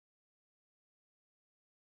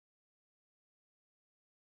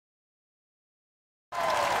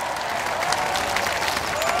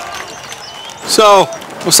So,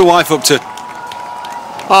 what's the wife up to?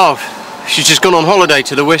 Oh, she's just gone on holiday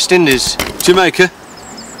to the West Indies. Jamaica?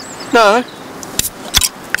 No.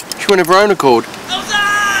 She went of her own accord.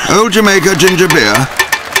 Old Jamaica ginger beer?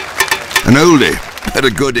 An oldie, but a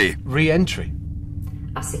goodie. Re-entry?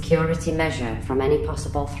 A security measure from any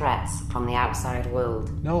possible threats from the outside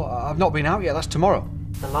world. No, I've not been out yet. That's tomorrow.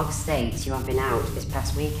 The log states you have been out this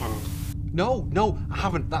past weekend. No, I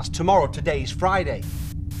haven't. That's tomorrow. Today's Friday.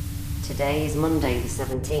 Today is Monday the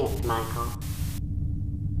 17th, Michael.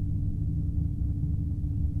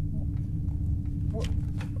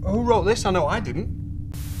 Who wrote this? I know I didn't.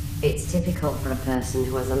 It's typical for a person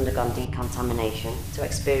who has undergone decontamination to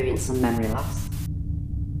experience some memory loss.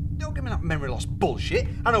 Don't give me that memory loss bullshit.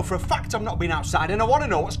 I know for a fact I've not been outside and I want to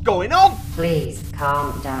know what's going on. Please,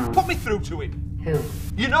 calm down. Put me through to him. Who?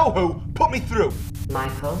 You know who. Put me through.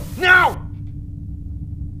 Michael? Now!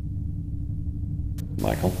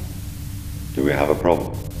 Michael, do we have a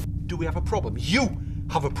problem? Do we have a problem? You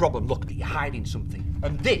have a problem. Look, that you're hiding something.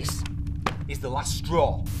 And this is the last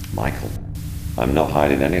straw. Michael, I'm not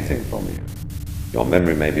hiding anything from you. Your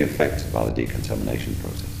memory may be affected by the decontamination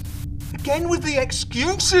process. Again with the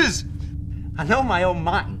excuses! I know my own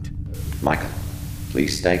mind. Michael,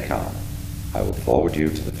 please stay calm. I will forward you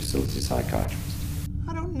to the facility psychiatrist.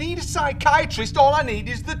 I don't need a psychiatrist. All I need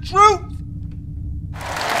is the truth.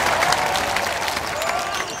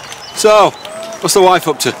 So, what's the wife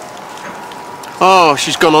up to? Oh,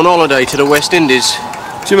 she's gone on holiday to the West Indies.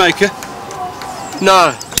 Jamaica?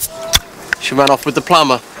 No. She ran off with the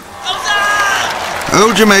plumber.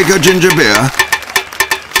 Old Jamaica ginger beer?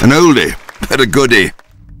 An oldie, but a goodie.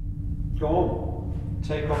 Go on,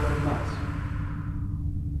 take off your mask.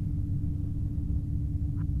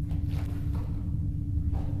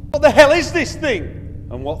 What the hell is this thing?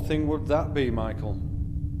 And what thing would that be, Michael?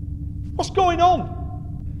 What's going on?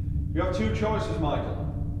 You have two choices, Michael.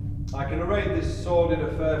 I can erase this sordid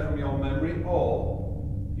affair from your memory, or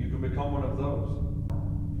you can become one of those.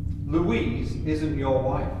 Louise isn't your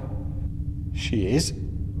wife. She is.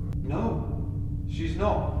 No, she's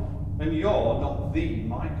not. And you're not the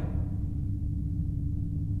Michael.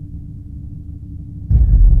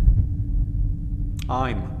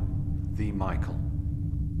 I'm the Michael.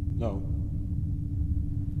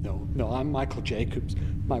 No, I'm Michael Jacobs.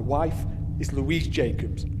 My wife is Louise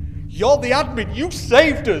Jacobs. You're the admin. You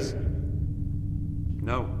saved us.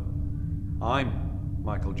 No, I'm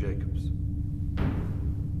Michael Jacobs.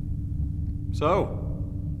 So,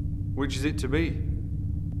 which is it to be?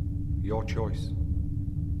 Your choice.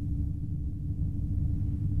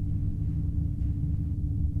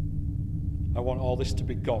 I want all this to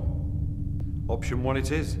be gone. Option one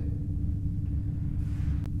it is.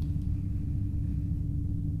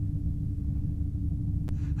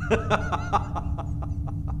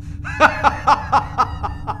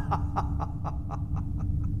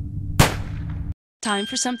 Time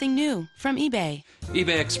for something new from eBay.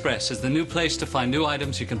 eBay Express is the new place to find new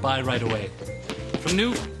items you can buy right away. From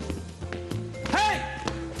new... Hey!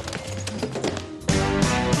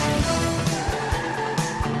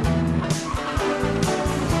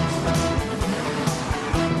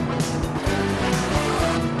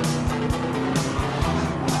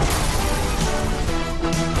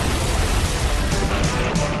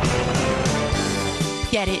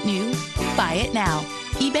 Get it new, buy it now.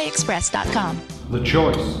 eBayExpress.com. The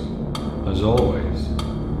choice, as always,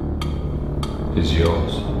 is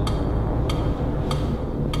yours.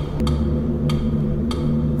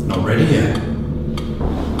 Not ready yet?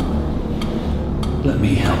 Let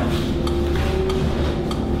me help.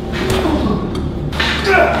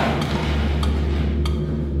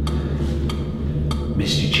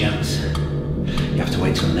 Missed your chance. You have to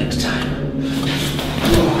wait till next time.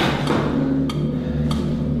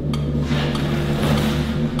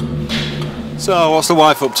 So, what's the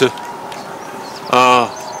wife up to?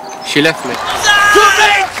 She left me.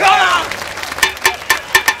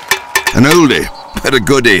 An oldie, but a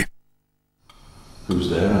goodie. Who's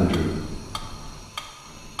there, Andrew?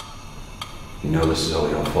 You know this is all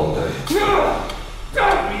your fault, eh?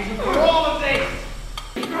 Reason for all of this!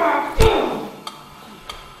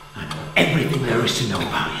 I know everything there is to know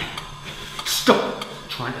about you. Stop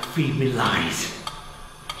trying to feed me lies.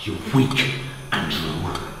 You're weak, Andrew.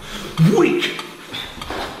 Weak!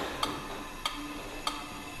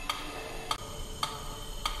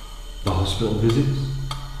 The hospital visits,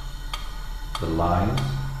 the lies,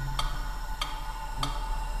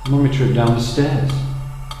 Mummy tripped down the stairs.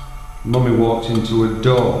 Mummy walked into a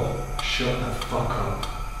door. Shut the fuck up.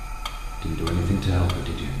 Didn't do anything to help her,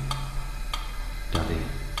 did you? Daddy,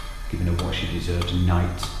 giving her what she deserved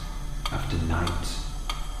night after night.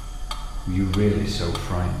 Were you really so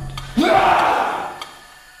frightened?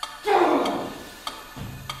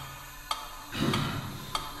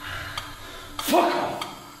 Fuck off!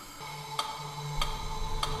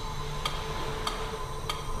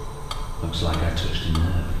 Looks like I touched a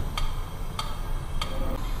nerve.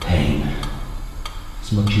 Pain.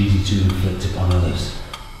 It's much easier to inflict upon others.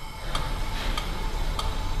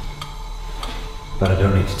 But I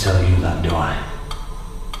don't need to tell you that, do I?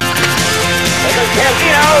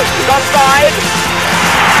 Casino, got by.